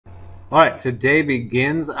All right, today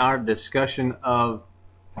begins our discussion of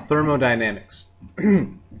thermodynamics.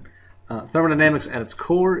 Thermodynamics at its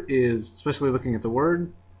core is, especially looking at the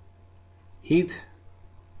word, heat,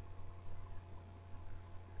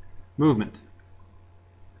 movement.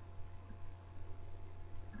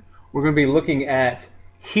 We're going to be looking at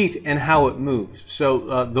heat and how it moves.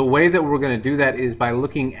 So the way that we're going to do that is by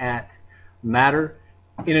looking at matter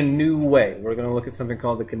in a new way. We're going to look at something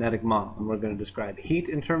called the kinetic model, and we're going to describe heat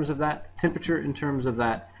in terms of that, temperature in terms of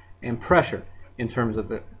that, and pressure in terms of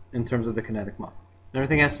the kinetic model.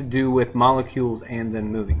 Everything has to do with molecules and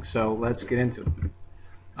then moving. So let's get into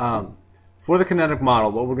it. For the kinetic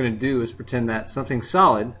model, what we're going to do is pretend that something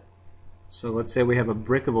solid, so let's say we have a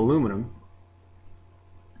brick of aluminum,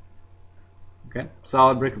 okay,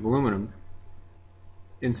 solid brick of aluminum.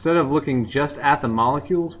 Instead of looking just at the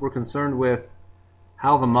molecules, we're concerned with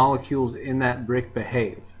how the molecules in that brick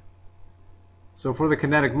behave. So for the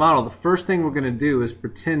kinetic model, the first thing we're going to do is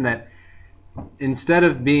pretend that instead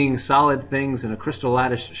of being solid things in a crystal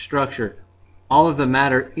lattice structure, all of the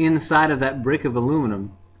matter inside of that brick of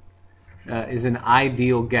aluminum is an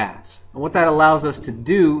ideal gas. And what that allows us to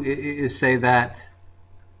do is say that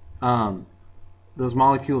those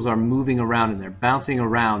molecules are moving around in there, bouncing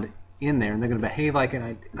around in there, and they're going to behave like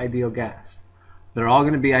an ideal gas. They're all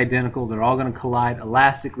going to be identical. They're all going to collide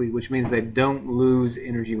elastically, which means they don't lose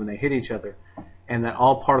energy when they hit each other, and that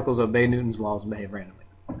all particles obey Newton's laws and behave randomly.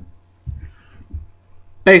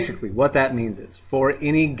 Basically, what that means is, for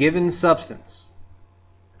any given substance,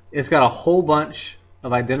 it's got a whole bunch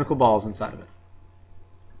of identical balls inside of it.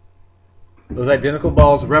 Those identical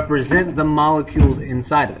balls represent the molecules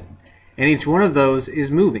inside of it, and each one of those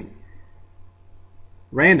is moving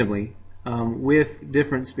randomly with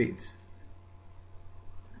different speeds,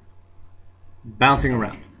 bouncing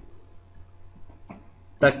around.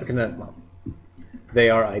 That's the kinetic model. They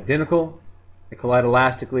are identical, they collide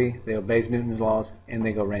elastically, they obey Newton's laws, and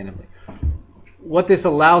they go randomly. What this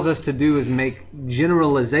allows us to do is make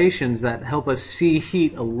generalizations that help us see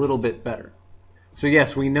heat a little bit better. So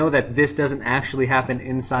yes, we know that this doesn't actually happen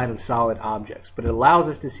inside of solid objects, but it allows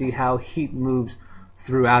us to see how heat moves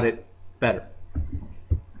throughout it better.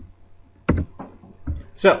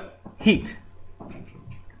 So, heat.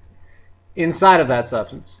 Inside of that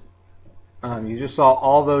substance, you just saw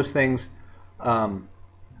all those things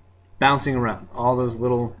bouncing around, all those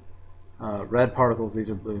little red particles. These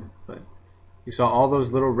are blue, but you saw all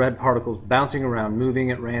those little red particles bouncing around,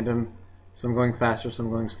 moving at random, some going faster, some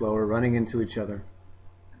going slower, running into each other.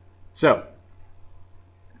 So,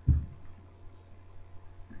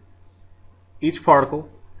 each particle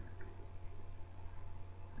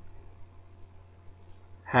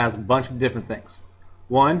has a bunch of different things.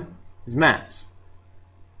 One is mass.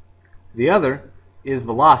 The other is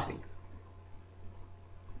velocity.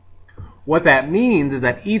 What that means is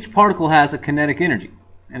that each particle has a kinetic energy,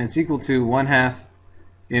 and it's equal to 1/2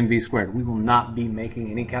 mv squared. We will not be making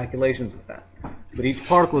any calculations with that. But each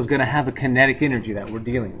particle is going to have a kinetic energy that we're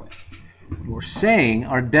dealing with. We're saying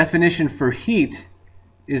our definition for heat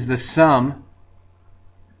is the sum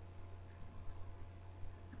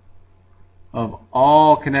of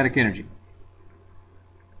all kinetic energy.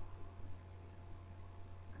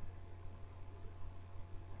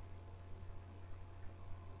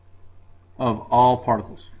 Of all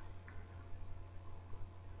particles.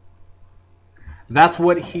 That's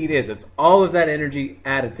what heat is. It's all of that energy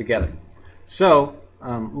added together. So,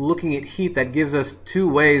 looking at heat, that gives us two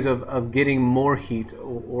ways of getting more heat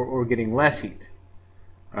or getting less heat.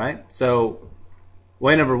 All right? So,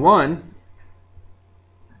 way number one,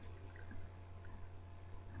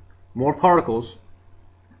 more particles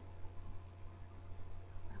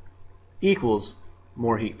equals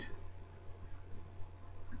more heat.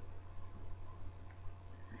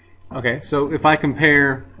 Okay, so if I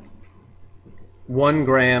compare 1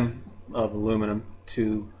 gram of aluminum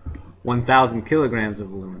to 1,000 kilograms of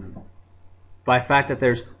aluminum, by the fact that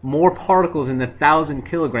there's more particles in the 1,000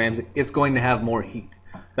 kilograms, it's going to have more heat.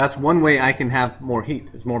 That's one way I can have more heat,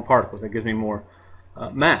 is more particles. That gives me more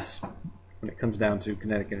mass when it comes down to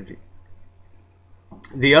kinetic energy.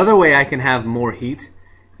 The other way I can have more heat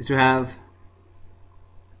is to have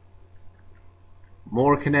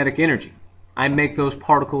more kinetic energy. I make those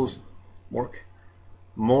particles work.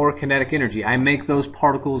 More kinetic energy. I make those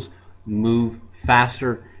particles move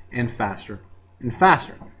faster and faster and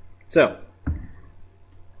faster. So,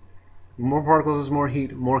 more particles is more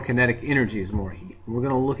heat, more kinetic energy is more heat. And we're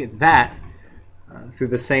going to look at that through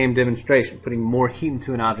the same demonstration, putting more heat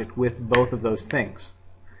into an object with both of those things.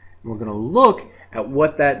 And we're going to look at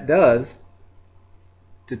what that does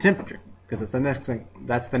to temperature, because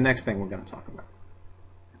that's the next thing we're going to talk about.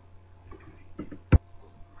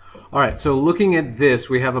 All right, so looking at this,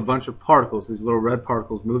 we have a bunch of particles, these little red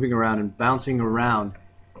particles moving around and bouncing around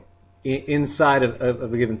inside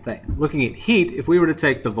of a given thing. Looking at heat, if we were to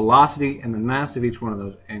take the velocity and the mass of each one of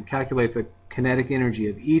those and calculate the kinetic energy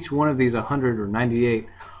of each one of these 100 or 98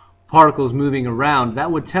 particles moving around, that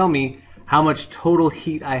would tell me how much total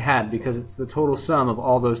heat I had, because it's the total sum of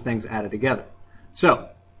all those things added together. So,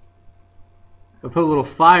 if I put a little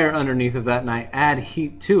fire underneath of that and I add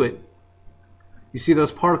heat to it, you see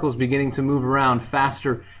those particles beginning to move around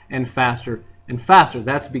faster and faster and faster.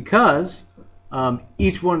 That's because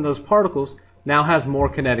each one of those particles now has more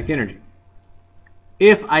kinetic energy.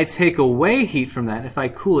 If I take away heat from that, if I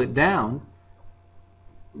cool it down,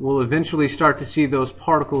 we'll eventually start to see those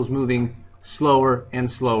particles moving slower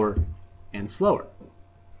and slower and slower.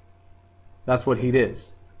 That's what heat is.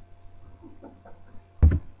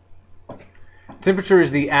 Temperature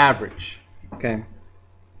is the average. Okay.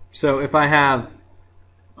 So if I have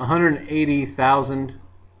 180,000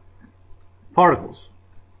 particles,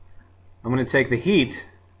 I'm going to take the heat,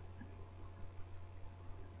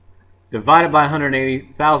 divide it by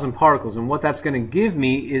 180,000 particles, and what that's going to give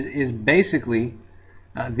me is basically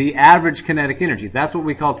the average kinetic energy. That's what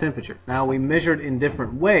we call temperature. Now, we measure it in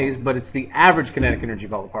different ways, but it's the average kinetic energy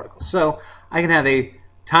of all the particles. So I can have a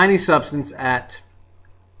tiny substance at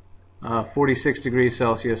 46 degrees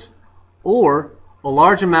Celsius, or a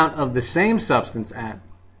large amount of the same substance at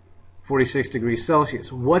 46 degrees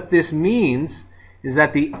Celsius. What this means is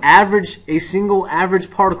that the average, a single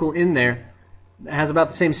average particle in there has about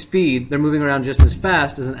the same speed. They're moving around just as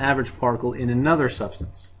fast as an average particle in another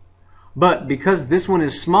substance. But because this one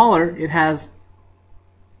is smaller, it has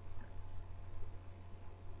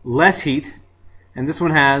less heat, and this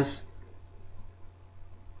one has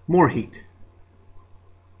more heat.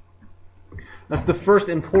 That's the first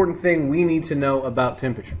important thing we need to know about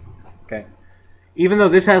temperature. Okay? Even though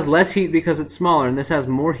this has less heat because it's smaller and this has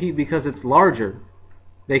more heat because it's larger,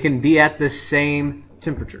 they can be at the same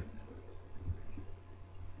temperature.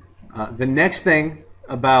 The next thing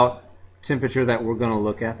about temperature that we're going to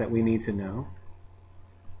look at that we need to know,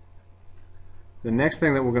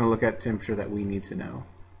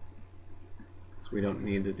 so we don't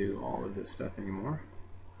need to do all of this stuff anymore,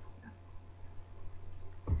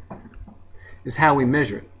 is how we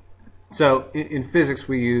measure it. So in physics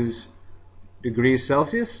we use degrees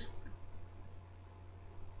Celsius,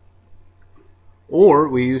 or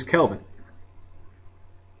we use Kelvin.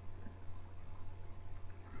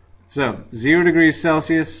 So 0 degrees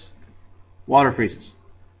Celsius, water freezes.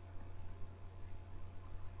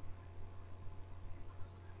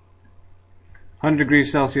 100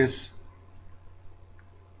 degrees Celsius,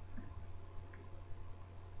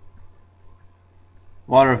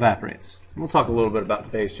 water evaporates. We'll talk a little bit about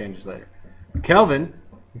phase changes later. Kelvin,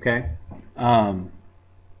 okay,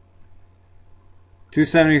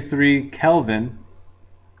 273 Kelvin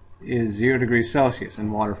is 0 degrees Celsius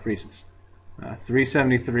and water freezes.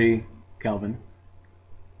 373 Kelvin,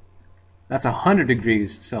 that's 100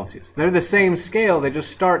 degrees Celsius. They're the same scale, they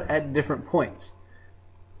just start at different points.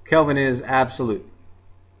 Kelvin is absolute.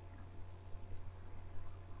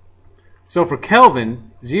 So for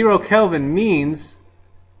Kelvin, 0 Kelvin means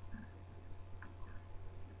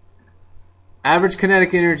average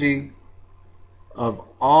kinetic energy of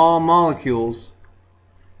all molecules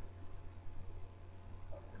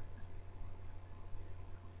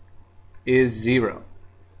is 0.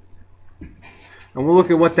 And we'll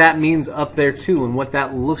look at what that means up there too, and what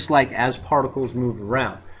that looks like as particles move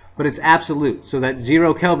around. But it's absolute, so that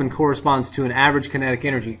 0 Kelvin corresponds to an average kinetic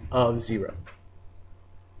energy of 0.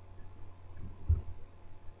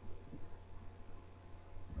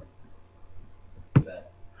 All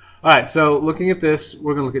right, so looking at this,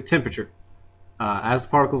 we're going to look at temperature. As the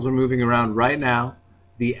particles are moving around right now,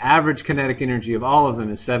 the average kinetic energy of all of them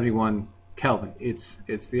is 71 Kelvin. It's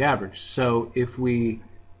the average. So if we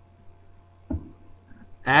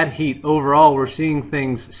add heat, overall we're seeing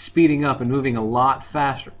things speeding up and moving a lot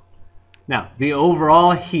faster. Now, the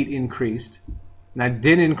overall heat increased, and I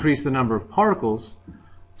did increase the number of particles,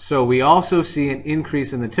 so we also see an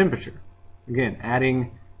increase in the temperature. Again, adding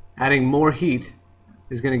more heat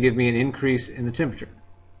is going to give me an increase in the temperature.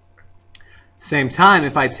 At the same time,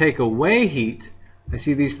 if I take away heat, I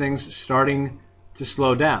see these things starting to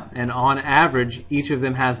slow down. And on average, each of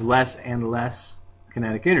them has less and less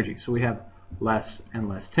kinetic energy. So we have less and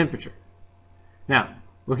less temperature. Now,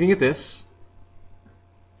 looking at this,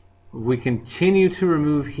 we continue to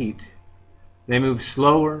remove heat. They move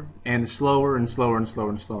slower and slower and slower and slower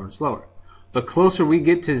and slower and slower. The closer we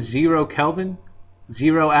get to 0 Kelvin,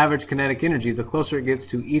 0 average kinetic energy, the closer it gets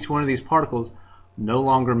to each one of these particles no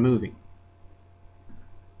longer moving.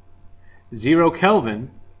 0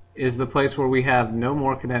 Kelvin is the place where we have no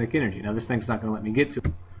more kinetic energy. Now this thing's not going to let me get to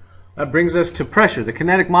it. That brings us to pressure. The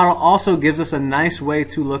kinetic model also gives us a nice way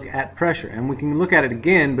to look at pressure. And we can look at it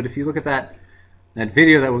again, but if you look at that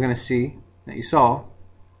video that we're going to see, that you saw,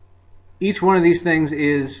 each one of these things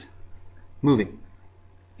is moving.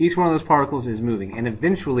 Each one of those particles is moving, and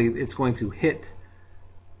eventually it's going to hit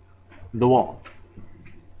the wall.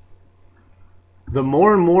 The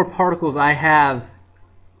more and more particles I have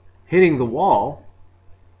hitting the wall,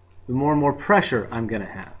 the more and more pressure I'm going to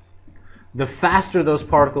have. The faster those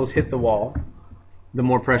particles hit the wall, the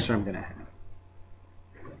more pressure I'm going to have.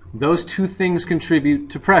 Those two things contribute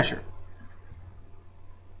to pressure.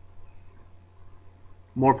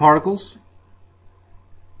 More particles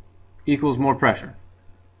equals more pressure.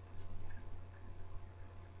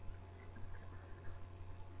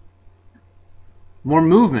 More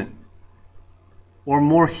movement or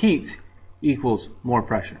more heat equals more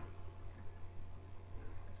pressure.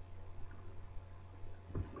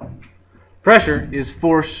 Pressure is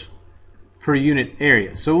force per unit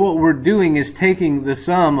area. So what we're doing is taking the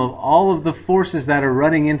sum of all of the forces that are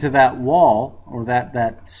running into that wall or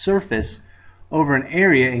that surface over an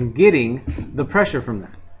area and getting the pressure from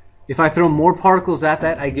that. If I throw more particles at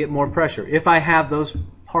that, I get more pressure. If I have those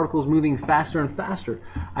particles moving faster and faster,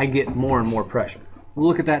 I get more and more pressure. We'll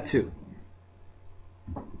look at that too.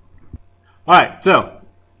 Alright, so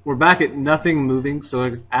we're back at nothing moving, so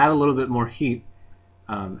let's add a little bit more heat.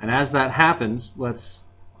 And as that happens, it's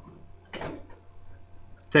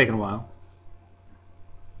taking a while.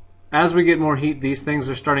 As we get more heat, these things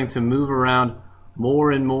are starting to move around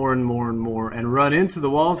more and more and more and more and run into the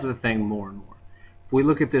walls of the thing more and more. If we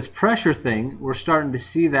look at this pressure thing, we're starting to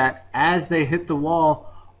see that as they hit the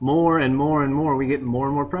wall more and more and more, we get more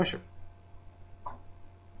and more pressure.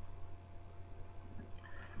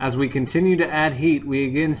 As we continue to add heat, we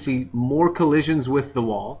again see more collisions with the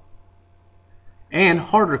wall and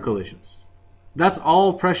harder collisions. That's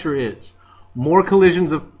all pressure is. More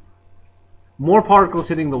collisions of more particles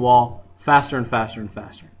hitting the wall faster and faster and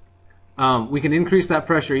faster. We can increase that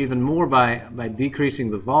pressure even more by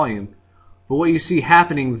decreasing the volume. But what you see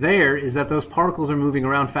happening there is that those particles are moving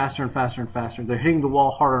around faster and faster and faster. They're hitting the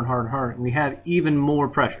wall harder and harder and harder. And we have even more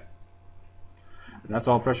pressure. And that's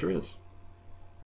all pressure is.